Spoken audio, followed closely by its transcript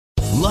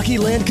Lucky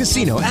Land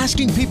Casino,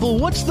 asking people,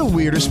 what's the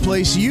weirdest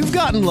place you've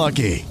gotten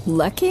lucky?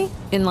 Lucky?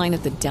 In line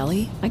at the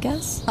deli, I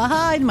guess?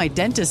 Aha, in my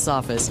dentist's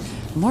office.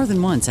 More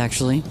than once,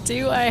 actually.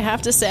 Do I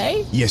have to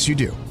say? Yes, you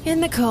do. In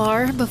the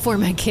car before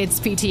my kids'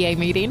 PTA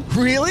meeting.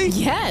 Really?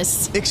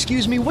 Yes.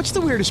 Excuse me, what's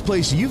the weirdest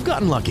place you've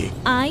gotten lucky?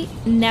 I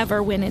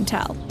never win and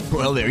tell.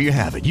 Well, there you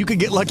have it. You can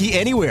get lucky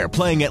anywhere,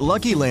 playing at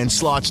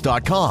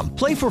LuckyLandSlots.com.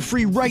 Play for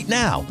free right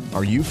now.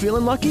 Are you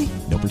feeling lucky?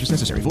 No purchase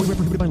necessary. Void where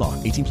prohibited by law.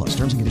 18 plus.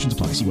 Terms and conditions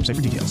apply. See website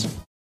for details.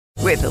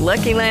 With the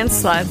Lucky Land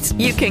Slots,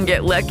 you can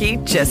get lucky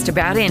just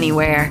about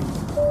anywhere.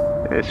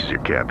 This is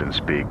your captain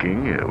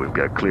speaking. We've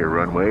got clear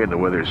runway and the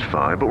weather's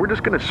fine, but we're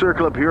just going to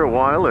circle up here a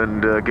while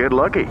and get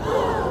lucky.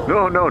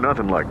 No,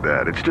 nothing like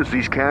that. It's just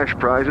these cash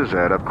prizes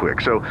add up quick.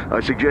 So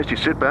I suggest you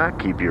sit back,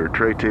 keep your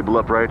tray table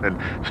upright, and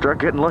start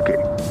getting lucky.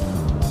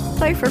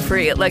 Play for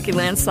free at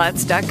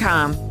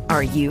LuckyLandSlots.com.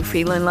 Are you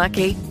feeling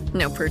lucky?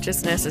 No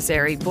purchase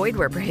necessary. Void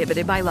where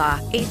prohibited by law.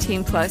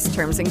 18 plus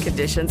terms and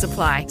conditions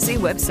apply. See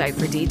website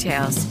for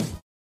details.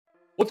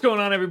 What's going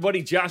on,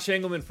 everybody? Josh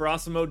Engelman for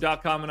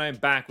Awesemo.com, and I am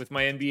back with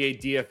my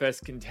NBA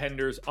DFS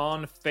contenders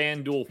on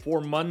FanDuel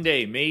for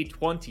Monday, May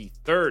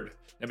 23rd.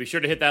 Now be sure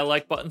to hit that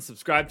like button,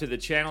 subscribe to the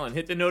channel, and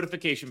hit the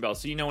notification bell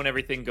so you know when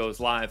everything goes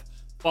live.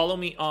 Follow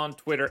me on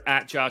Twitter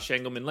at Josh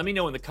Engelman. Let me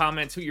know in the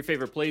comments who your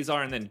favorite plays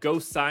are, and then go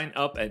sign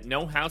up at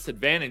No House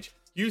Advantage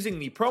using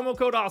the promo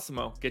code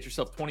Awesemo. Get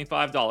yourself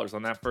 $25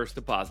 on that first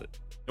deposit.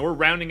 And we're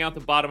rounding out the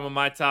bottom of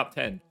my top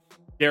 10.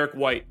 Derek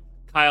White,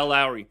 Kyle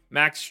Lowry,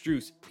 Max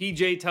Strus,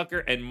 PJ Tucker,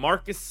 and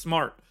Marcus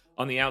Smart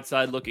on the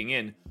outside looking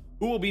in.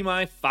 Who will be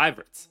my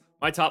favorites?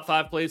 My top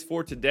 5 plays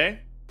for today?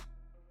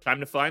 Time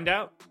to find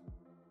out.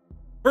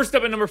 First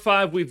up at number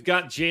 5, we've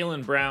got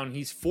Jaylen Brown.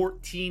 He's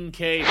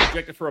 $14K,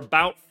 projected for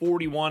about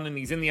 41, and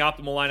he's in the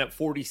optimal lineup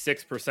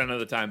 46% of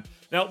the time.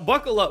 Now,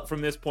 buckle up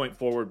from this point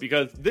forward,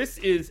 because this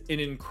is an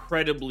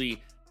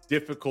incredibly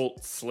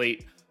difficult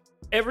slate.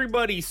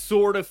 Everybody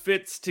sort of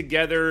fits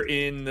together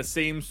in the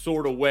same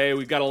sort of way.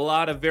 We've got a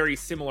lot of very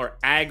similar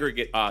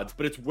aggregate odds,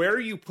 but it's where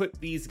you put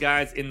these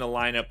guys in the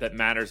lineup that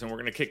matters, and we're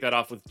going to kick that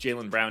off with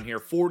Jaylen Brown here.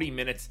 40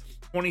 minutes,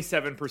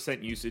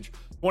 27% usage,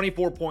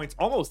 24 points,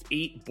 almost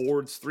 8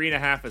 boards,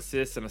 3.5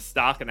 assists, and a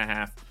stock and a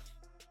half.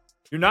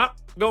 You're not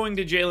going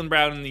to Jaylen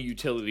Brown in the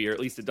utility, or at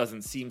least it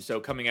doesn't seem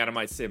so coming out of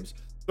my sims.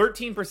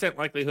 13%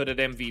 likelihood at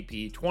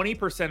MVP,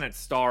 20% at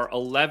star,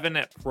 11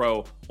 at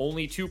pro,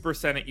 only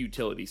 2% at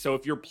utility. So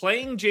if you're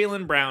playing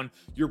Jaylen Brown,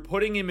 you're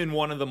putting him in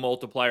one of the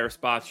multiplier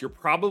spots. You're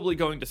probably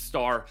going to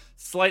star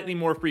slightly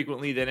more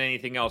frequently than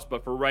anything else.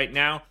 But for right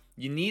now,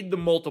 you need the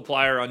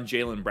multiplier on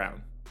Jaylen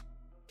Brown.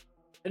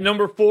 At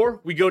number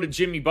 4, we go to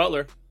Jimmy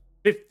Butler.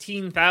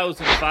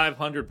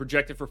 15,500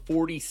 projected for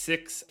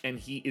 46, and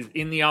he is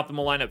in the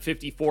optimal lineup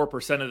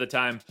 54% of the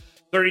time.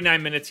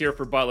 39 minutes here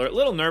for Butler. A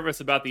little nervous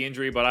about the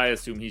injury, but I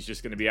assume he's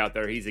just going to be out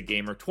there. He's a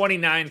gamer.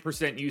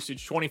 29%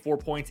 usage, 24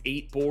 points,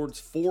 8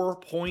 boards,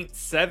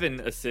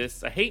 4.7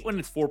 assists. I hate when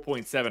it's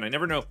 4.7. I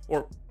never know,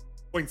 or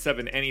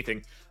 0.7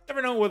 anything.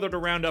 Never know whether to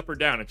round up or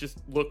down. It just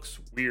looks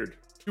weird.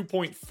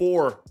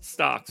 2.4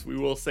 stocks. We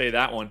will say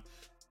that one.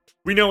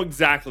 We know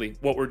exactly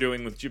what we're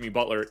doing with Jimmy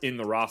Butler in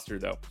the roster,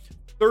 though.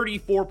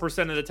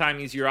 34% of the time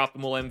he's your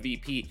optimal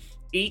MVP.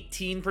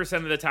 18%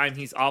 of the time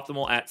he's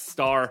optimal at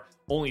star.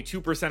 Only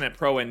 2% at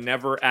pro and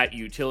never at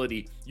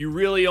utility. You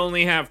really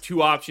only have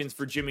 2 options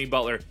for Jimmy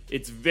Butler.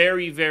 It's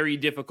very, very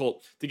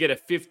difficult to get a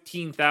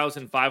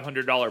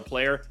 $15,500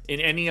 player in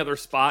any other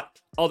spot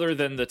other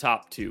than the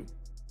top 2.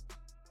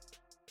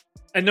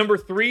 At number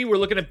 3, we're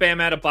looking at Bam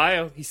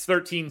Adebayo. He's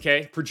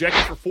 13K,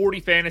 projected for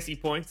 40 fantasy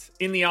points,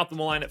 in the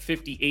optimal line at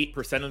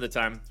 58% of the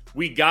time.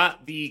 We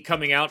got the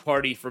coming out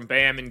party from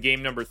Bam in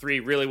game number 3.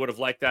 Really would have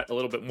liked that a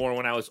little bit more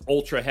when I was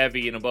ultra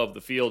heavy and above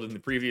the field in the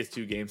previous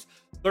 2 games.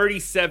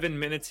 37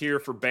 minutes here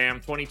for Bam,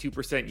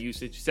 22%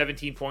 usage,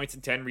 17 points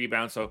and 10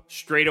 rebounds. So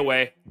straight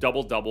away,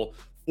 double-double.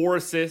 4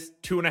 assists,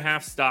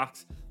 2.5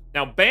 stocks.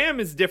 Now, Bam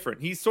is different.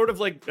 He's sort of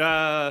like,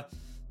 I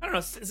don't know,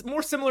 it's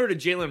more similar to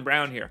Jaylen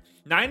Brown here.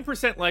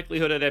 9%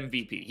 likelihood at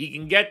MVP. He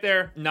can get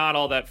there, not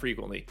all that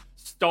frequently.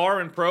 Star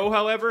and pro,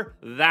 however,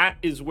 that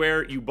is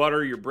where you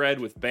butter your bread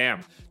with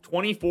Bam.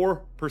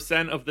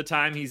 24% of the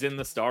time he's in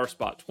the star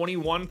spot.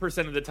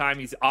 21% of the time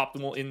he's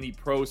optimal in the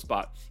pro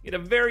spot. You get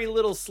a very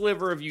little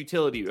sliver of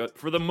utility. But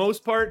for the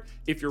most part,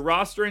 if you're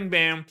rostering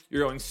Bam,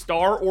 you're going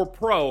star or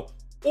pro,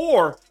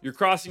 or you're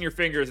crossing your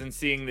fingers and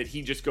seeing that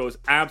he just goes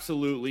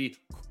absolutely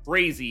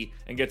crazy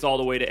and gets all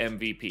the way to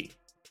MVP.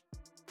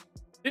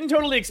 Didn't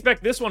totally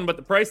expect this one, but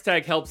the price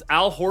tag helps.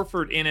 Al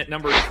Horford in at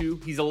number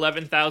 2. He's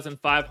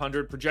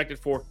 11,500, projected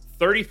for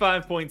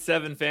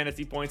 35.7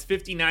 fantasy points.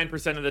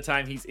 59% of the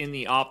time he's in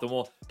the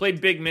optimal.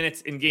 Played big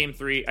minutes in game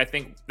 3. I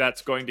think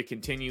that's going to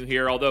continue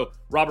here, although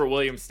Robert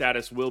Williams'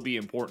 status will be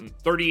important.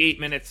 38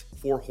 minutes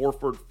for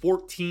Horford,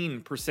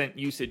 14%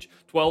 usage,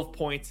 12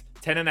 points,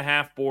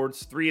 10.5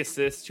 boards, 3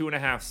 assists,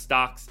 2.5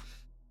 stocks.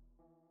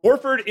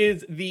 Horford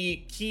is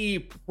the key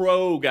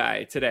pro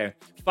guy today.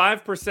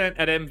 5%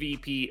 at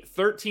MVP,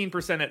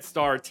 13% at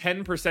star,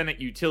 10%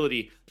 at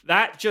utility.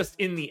 That just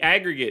in the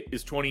aggregate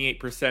is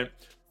 28%.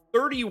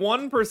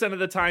 31% of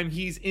the time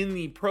he's in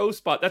the pro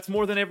spot. That's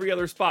more than every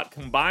other spot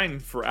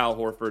combined for Al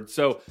Horford.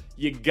 So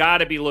you got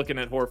to be looking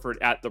at Horford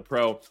at the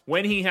pro.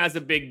 When he has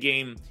a big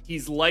game,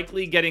 he's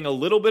likely getting a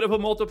little bit of a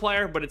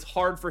multiplier, but it's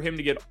hard for him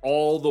to get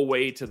all the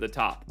way to the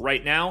top.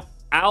 Right now,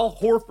 Al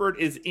Horford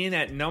is in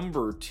at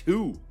number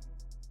 2.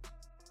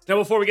 Now,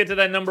 before we get to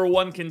that number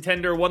 1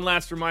 contender, one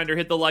last reminder,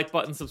 hit the like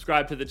button,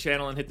 subscribe to the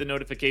channel, and hit the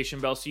notification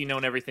bell so you know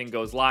when everything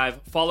goes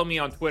live. Follow me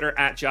on Twitter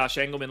at Josh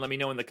Engelman. Let me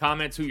know in the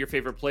comments who your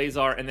favorite plays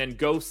are, and then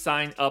go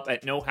sign up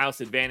at No House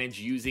Advantage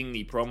using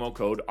the promo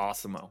code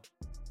AWESEMO.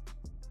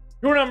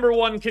 Your number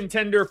 1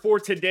 contender for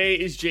today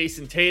is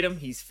Jason Tatum.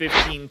 He's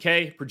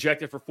 15K,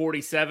 projected for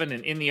 47,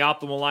 and in the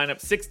optimal lineup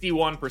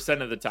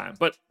 61% of the time.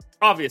 But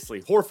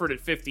obviously, Horford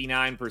at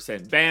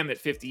 59%, Bam at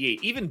 58%,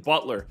 even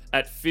Butler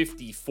at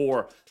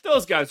 54%.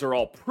 Those guys are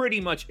all pretty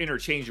much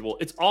interchangeable.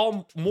 It's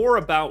all more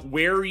about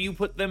where you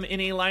put them in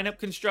a lineup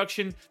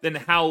construction than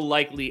how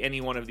likely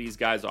any one of these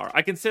guys are.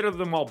 I consider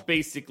them all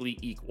basically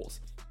equals.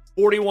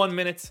 41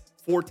 minutes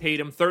for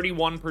Tatum,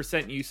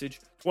 31%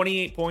 usage,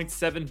 28 points,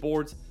 7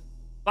 boards,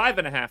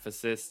 5.5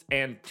 assists,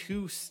 and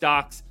 2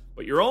 stocks.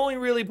 But you're only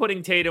really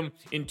putting Tatum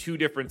in 2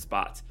 different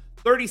spots.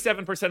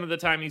 37% of the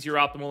time he's your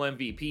optimal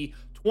MVP.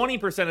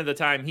 20% of the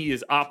time he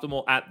is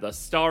optimal at the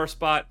star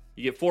spot.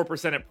 You get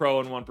 4% at pro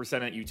and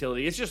 1% at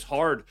utility. It's just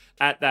hard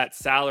at that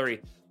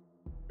salary.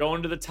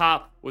 Going to the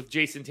top with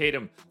Jason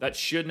Tatum, that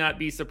should not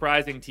be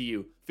surprising to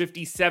you.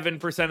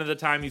 57% of the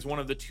time he's one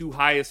of the 2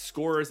 highest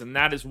scorers, and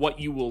that is what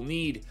you will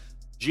need.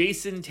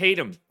 Jason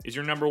Tatum is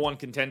your number 1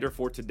 contender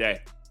for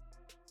today.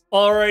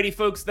 Alrighty,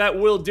 folks, that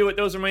will do it.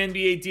 Those are my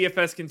NBA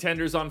DFS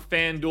contenders on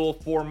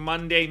FanDuel for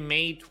Monday,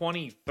 May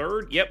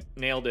 23rd. Yep,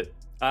 nailed it.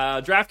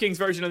 DraftKings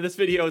version of this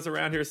video is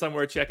around here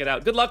somewhere. Check it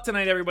out. Good luck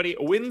tonight, everybody.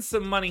 Win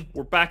some money.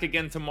 We're back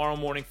again tomorrow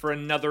morning for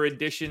another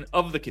edition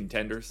of the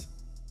Contenders.